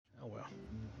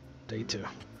Day 2.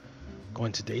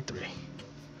 Going to day 3.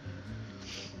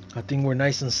 I think we're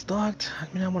nice and stocked. I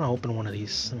mean, I want to open one of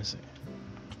these. Let me see.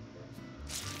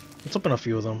 Let's open a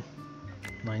few of them.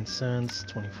 9 cents,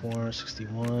 24,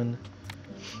 61.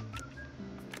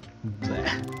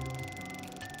 Bleh.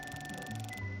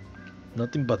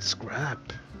 Nothing but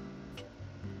scrap.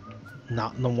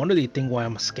 No wonder they think why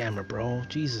I'm a scammer, bro.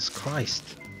 Jesus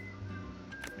Christ.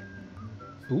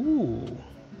 Ooh.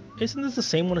 Isn't this the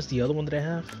same one as the other one that I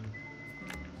have?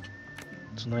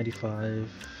 It's 95.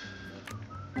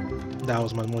 That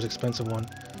was my most expensive one.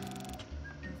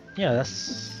 Yeah,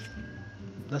 that's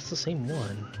the same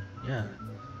one. Yeah.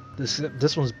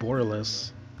 This one's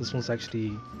borderless. This one's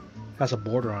actually has a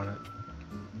border on it.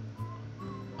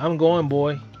 I'm going,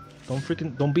 boy.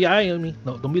 Don't be eyeing me.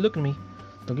 No, don't be looking at me.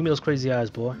 Don't give me those crazy eyes,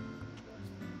 boy.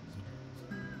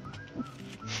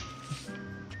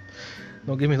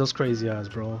 Don't give me those crazy eyes,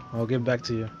 bro. I'll give it back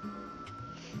to you.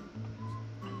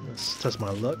 Let's test my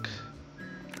luck.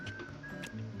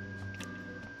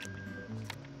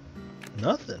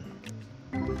 Nothing.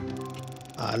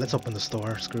 Let's open the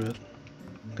store. Screw it.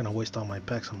 I'm gonna waste all my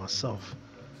packs on myself.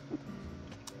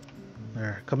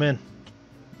 There, come in.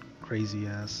 Crazy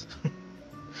ass.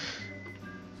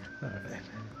 Alright.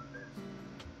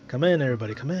 Come in,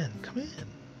 everybody. Come in. Come in.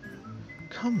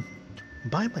 Come.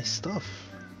 Buy my stuff.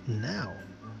 Now.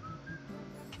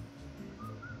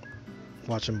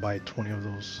 Watch him buy 20 of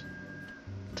those.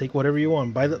 Take whatever you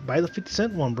want. Buy the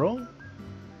 50-cent one, bro.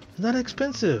 It's not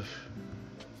expensive.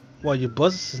 What, your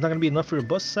bus is not gonna be enough for your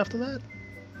bus after that?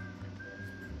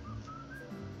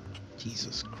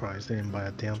 Jesus Christ, they didn't buy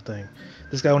a damn thing.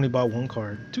 This guy only bought 1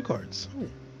 card. 2 cards. Ooh.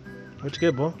 What'd you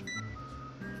get, bro?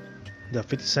 The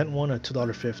 50-cent one at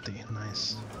 $2.50.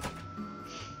 Nice.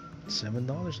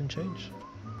 $7 and change.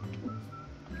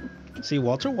 See,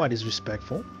 Walter White is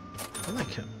respectful. I like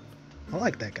him. I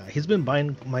like that guy. He's been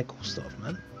buying my cool stuff,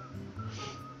 man.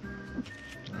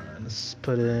 Alright, let's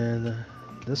put in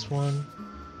this one.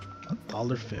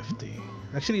 $1.50.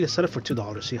 Actually, let's set it for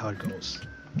 $2. See how it goes.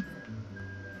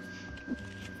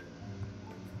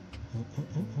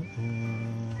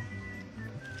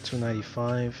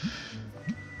 $2.95.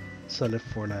 Sell it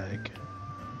for like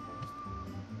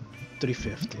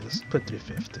 $3.50. Let's put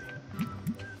 $3.50.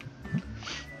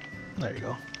 There you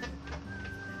go.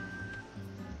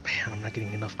 Man, I'm not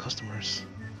getting enough customers.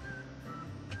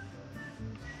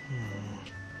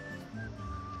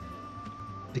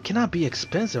 It cannot be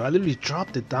expensive. I literally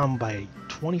dropped it down by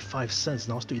 25 cents.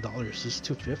 Now it's $3. It's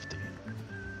 $2.50.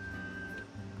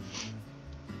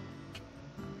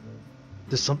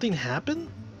 Did something happen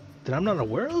that I'm not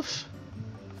aware of?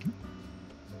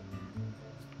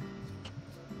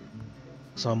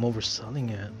 So I'm overselling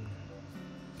it.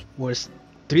 Where it's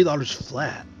 $3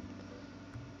 flat.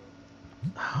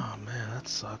 Oh man, that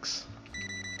sucks.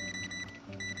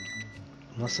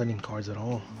 I'm not selling cards at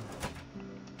all.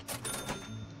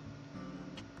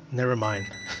 Never mind.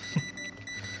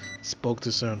 Spoke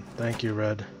too soon. Thank you,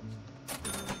 Red.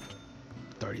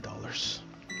 $30.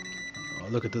 Oh,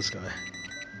 look at this guy.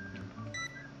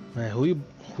 Man, who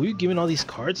you giving all these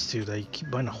cards to that you keep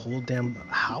buying a whole damn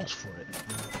house for it?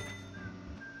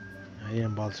 I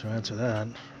didn't bother to answer that.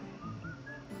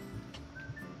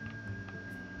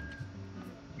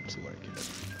 Let's see what I get.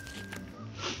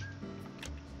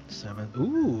 7.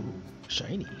 Ooh,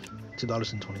 shiny.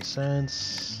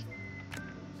 $2.20.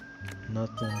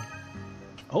 Nothing.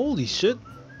 Holy shit.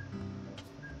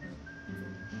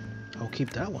 I'll keep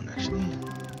that one actually.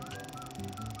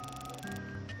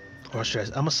 Or should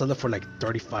I'm gonna sell it for like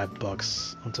 35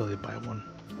 bucks until they buy one.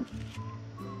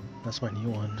 That's my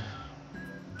new one.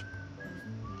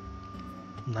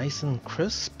 Nice and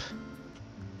crisp.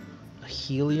 A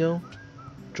Helio.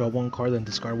 Draw 1 card then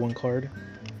discard 1 card.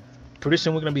 Pretty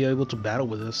soon we're gonna be able to battle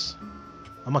with this.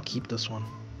 I'm gonna keep this one.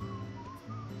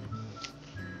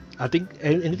 I think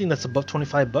anything that's above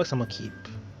 25 bucks I'm gonna keep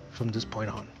from this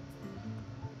point on.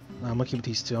 I'm gonna keep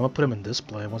these 2. I'm gonna put them in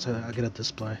display once I get a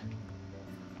display.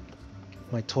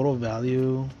 My total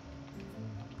value.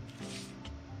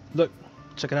 Look,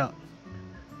 check it out.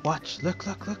 Watch, look.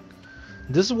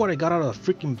 This is what I got out of a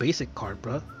freaking basic card,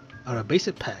 bro. Out of a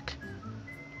basic pack.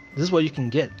 This is what you can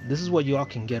get. This is what you all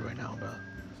can get right now, bro.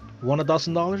 Want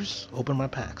 $1,000? Open my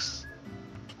packs.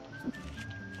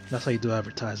 That's how you do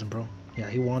advertising, bro. Yeah,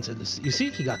 he wants it. You see,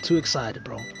 he got too excited,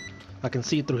 bro. I can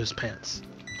see it through his pants.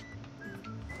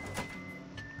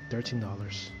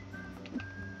 $13.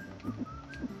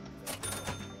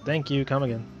 Thank you. Come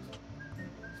again.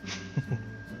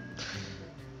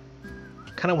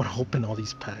 Kind of want to open all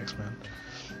these packs, man.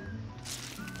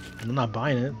 I'm not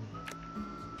buying it.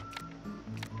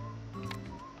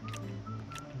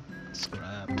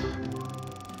 Scrap.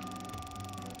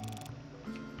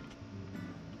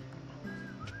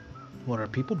 What, are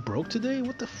people broke today?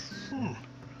 What the f...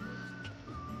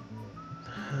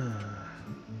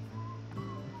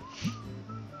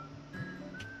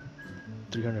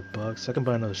 300 bucks. I can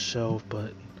buy another shelf,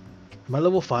 but am I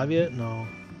level 5 yet? No.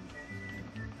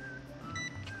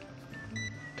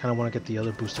 Kinda wanna get the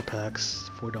other booster packs.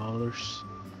 $4.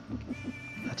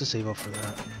 I have to save up for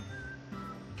that.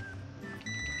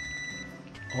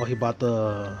 Oh, he bought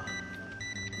the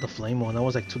flame one. That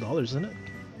was like $2, isn't it?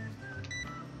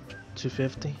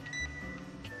 $2.50.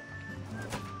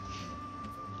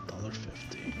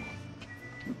 $1.50.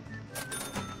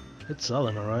 It's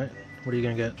selling, alright. What are you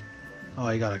gonna get? Oh,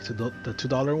 you got like the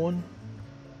 $2 one?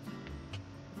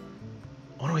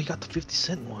 Oh no, he got the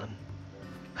 50-cent one.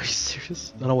 Are you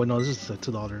serious? No, wait, no, this is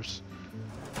 $2. Alright.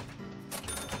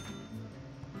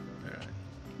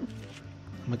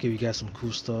 I'm gonna give you guys some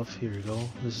cool stuff. Here you go.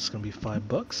 This is gonna be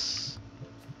 $5.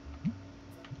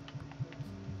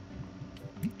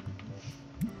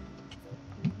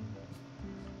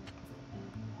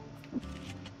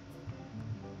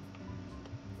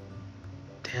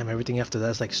 Damn, everything after that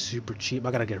is like super cheap.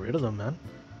 I gotta get rid of them, man.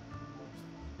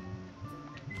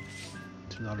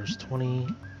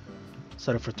 $2.20.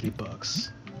 Set it for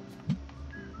 $3.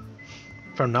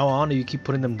 From now on, if you keep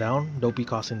putting them down, don't be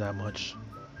costing that much.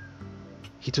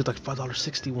 He took like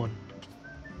 $5.61.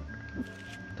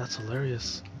 That's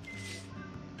hilarious.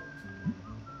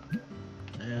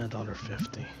 And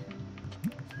 $1.50.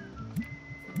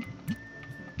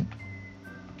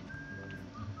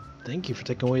 Thank you for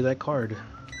taking away that card.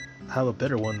 I have a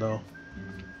better one though.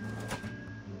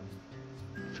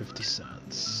 50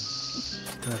 cents.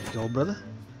 There you go, brother.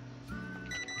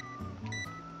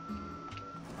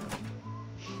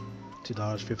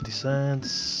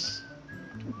 $2.50.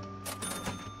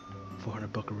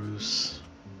 400 buckaroos.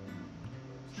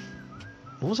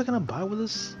 What was I gonna buy with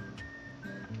this?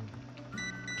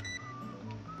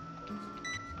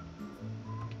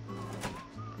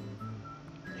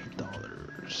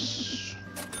 $8.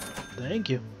 Thank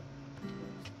you.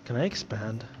 Can I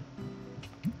expand?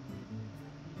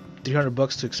 300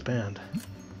 bucks to expand.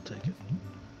 Take it.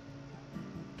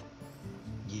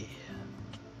 Yeah.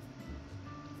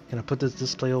 Can I put this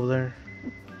display over there?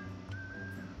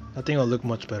 I think it'll look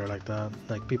much better like that.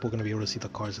 Like people are gonna be able to see the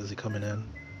cards as they coming in.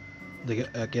 They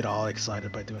get all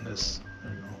excited by doing this.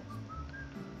 There you go.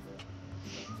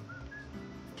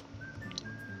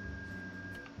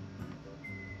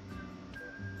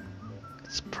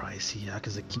 It's pricey, yeah,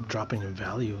 because they keep dropping in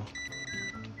value.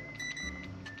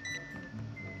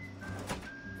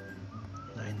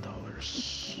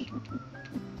 $9.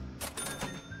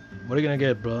 What are you gonna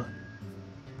get, bro?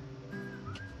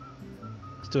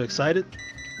 Still excited?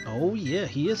 Oh yeah,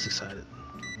 he is excited.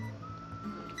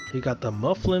 He got the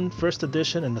Mufflin first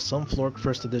edition and the Sunflork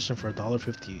first edition for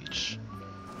 $1.50 each.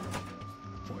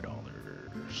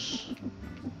 $4.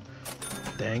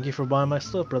 Thank you for buying my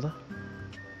stuff, brother.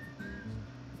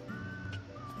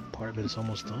 Part of it is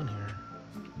almost done here.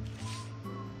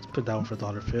 Let's put that one for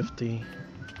 $1.50.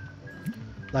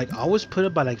 Like, I always put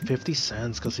it by like 50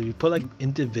 cents because if you put like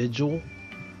individual,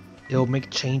 it'll make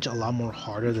change a lot more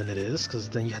harder than it is because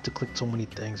then you have to click so many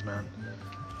things, man.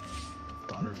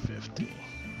 $1.50.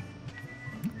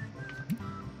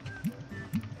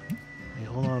 Hey,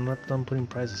 hold on, I'm not done putting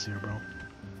prices here, bro.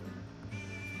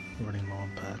 Running low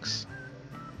on packs.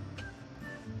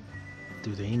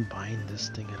 Dude, they ain't buying this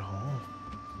thing at all.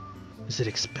 Is it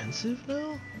expensive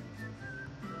now?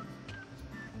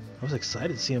 I was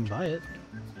excited to see him buy it.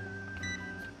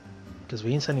 Because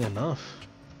we ain't sending enough.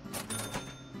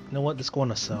 You know what? Let's go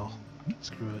on a sell.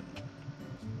 Screw it.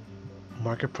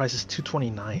 Market price is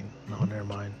 $2.29. No, never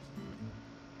mind.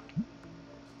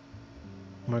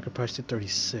 Market price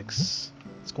 $2.36.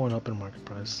 It's going up in market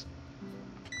price.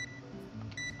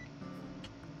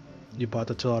 You bought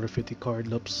the $2.50 card,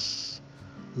 Lips.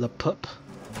 Le Pup.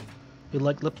 You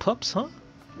like Le Pups, huh?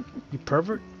 You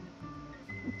pervert.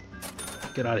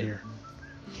 Get out of here.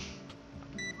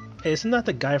 Hey, isn't that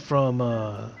the guy from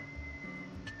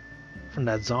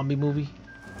that zombie movie?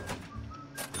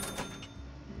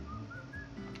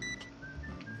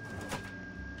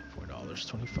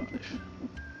 $4.25.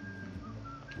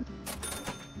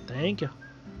 Thank you.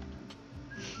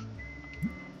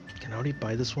 Can I already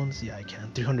buy this ones? Yeah, I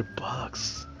can. 300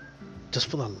 bucks. Just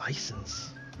for the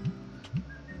license.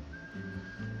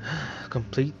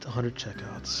 Complete 100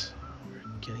 checkouts.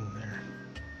 We're getting there.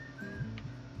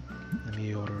 Let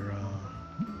me order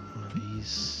one of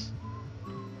these.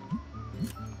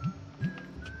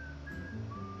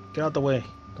 Get out the way.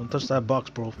 Don't touch that box,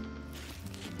 bro.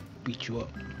 Beat you up.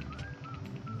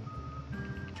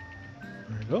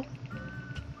 go.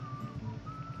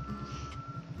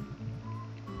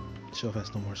 Shelf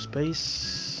has no more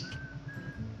space.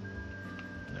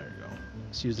 There you go.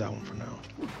 Let's use that one for now.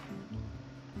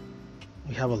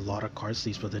 We have a lot of card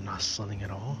sleeves, but they're not selling at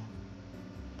all.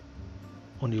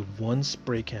 Only one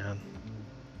spray can.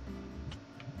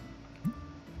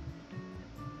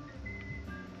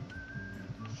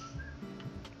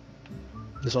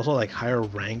 There's also like higher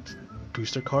ranked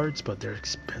booster cards, but they're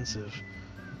expensive.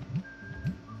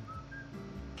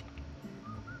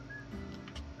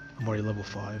 I'm already level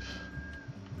 5.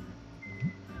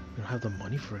 We don't have the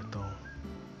money for it though.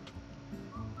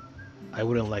 I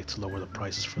wouldn't like to lower the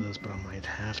prices for this, but I might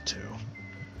have to.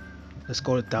 Let's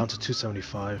go down to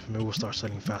 275. Maybe we'll start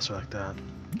selling faster like that.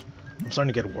 I'm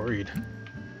starting to get worried.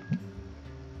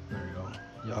 There we go.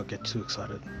 Y'all get too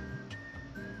excited.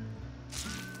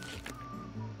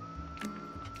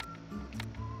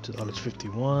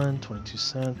 $2.51, 22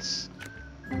 cents.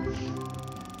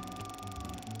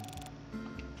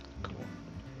 Cool.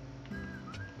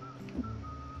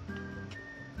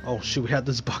 Oh shoot, we had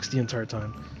this box the entire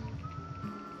time.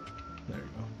 There you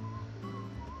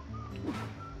go.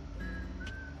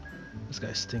 This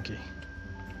guy's stinky.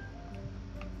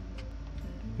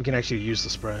 We can actually use the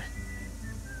spray.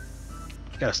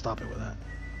 Gotta stop it with that.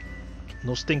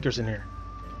 No stinkers in here.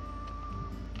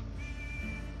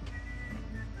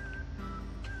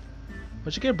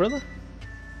 What'd you get, brother?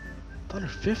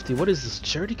 $1.50. What is this,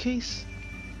 charity case?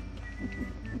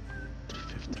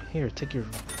 $3.50. Here, take your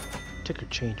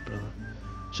change, brother.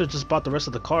 Should've just bought the rest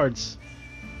of the cards.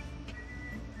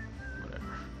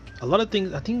 Whatever. A lot of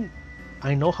things. I think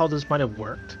I know how this might have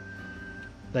worked.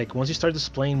 Like once you start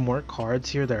displaying more cards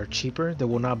here that are cheaper, they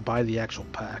will not buy the actual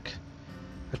pack.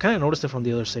 I kind of noticed it from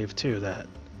the other save too, that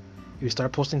if you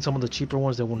start posting some of the cheaper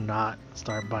ones, they will not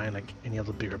start buying like any of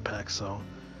the bigger packs. So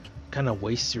kind of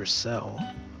wastes your sell.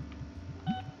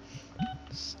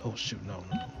 Oh shoot, no.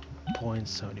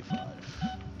 0.75.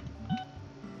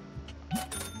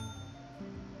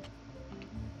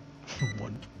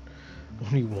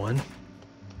 Only one?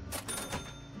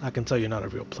 I can tell you're not a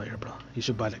real player, bro. You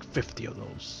should buy like 50 of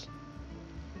those.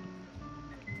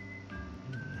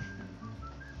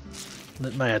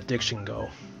 Let my addiction go.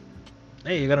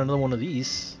 Hey, you got another one of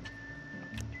these.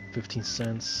 15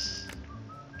 cents.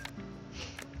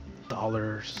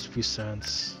 Dollars, few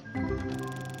cents.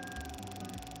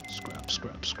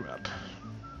 Scrap.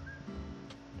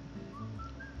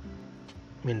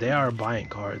 I mean, they are buying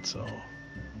cards, so.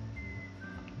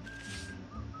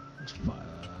 That's fine.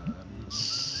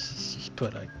 Let's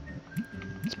put like,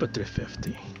 let's put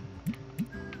 350.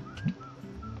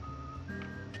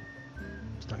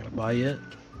 It's not gonna buy it.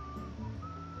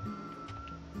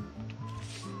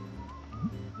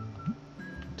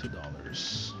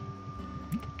 $2.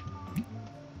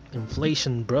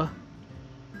 Inflation, bruh.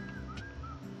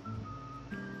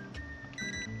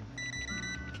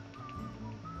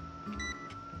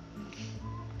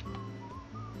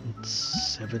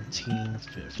 It's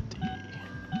 $17.50.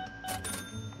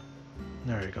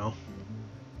 There you go.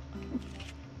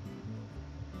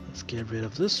 Let's get rid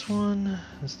of this one.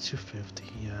 It's $2.50.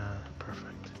 Yeah,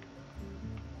 perfect.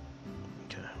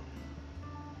 Okay.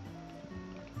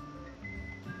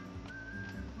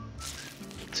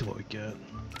 Let's see what we get.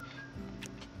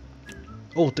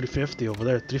 Oh, $3.50 over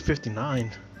there.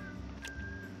 $3.59.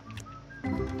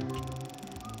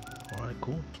 Alright,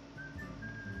 cool.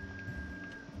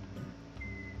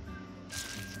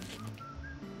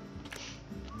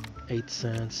 $0.08,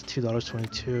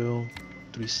 $2.22,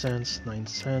 3 cents, 9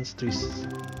 cents, 3 cents.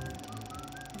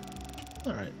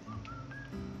 Alright.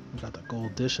 We got the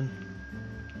gold edition.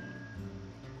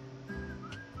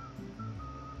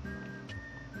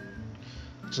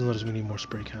 Just notice we need more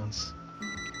spray cans.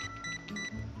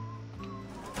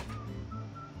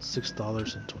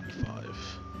 $6.25.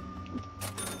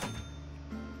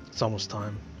 It's almost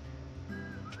time.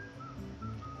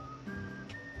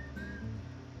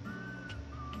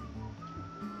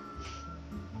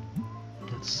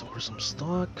 Let's source some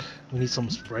stock. We need some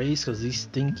sprays because these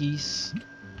stinkies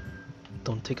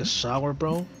don't take a shower,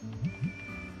 bro.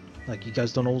 Like you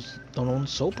guys don't own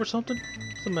soap or something?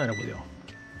 What's the matter with y'all?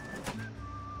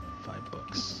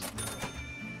 $5.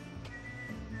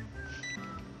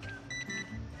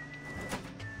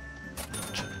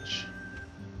 Change.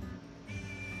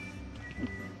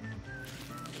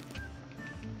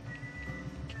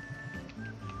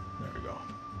 There we go.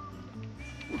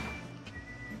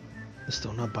 They're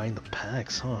still not buying the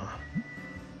packs, huh?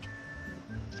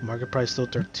 The market price still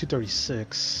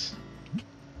 $2.36.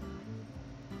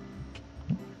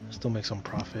 Still make some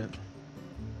profit.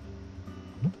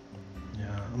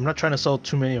 Yeah, I'm I'm not trying to sell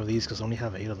too many of these because I only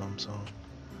have 8 of them, so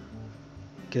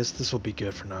guess this will be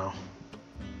good for now.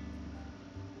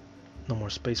 No more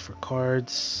space for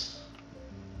cards.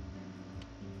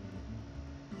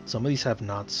 Some of these have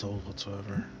not sold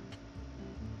whatsoever.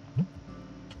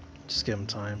 Just give them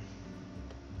time.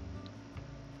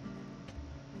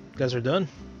 You guys are done?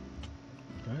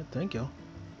 Alright, thank y'all.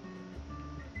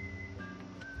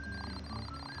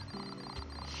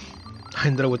 I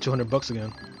ended up with 200 bucks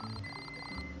again.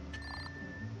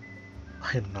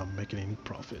 I am not making any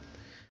profit.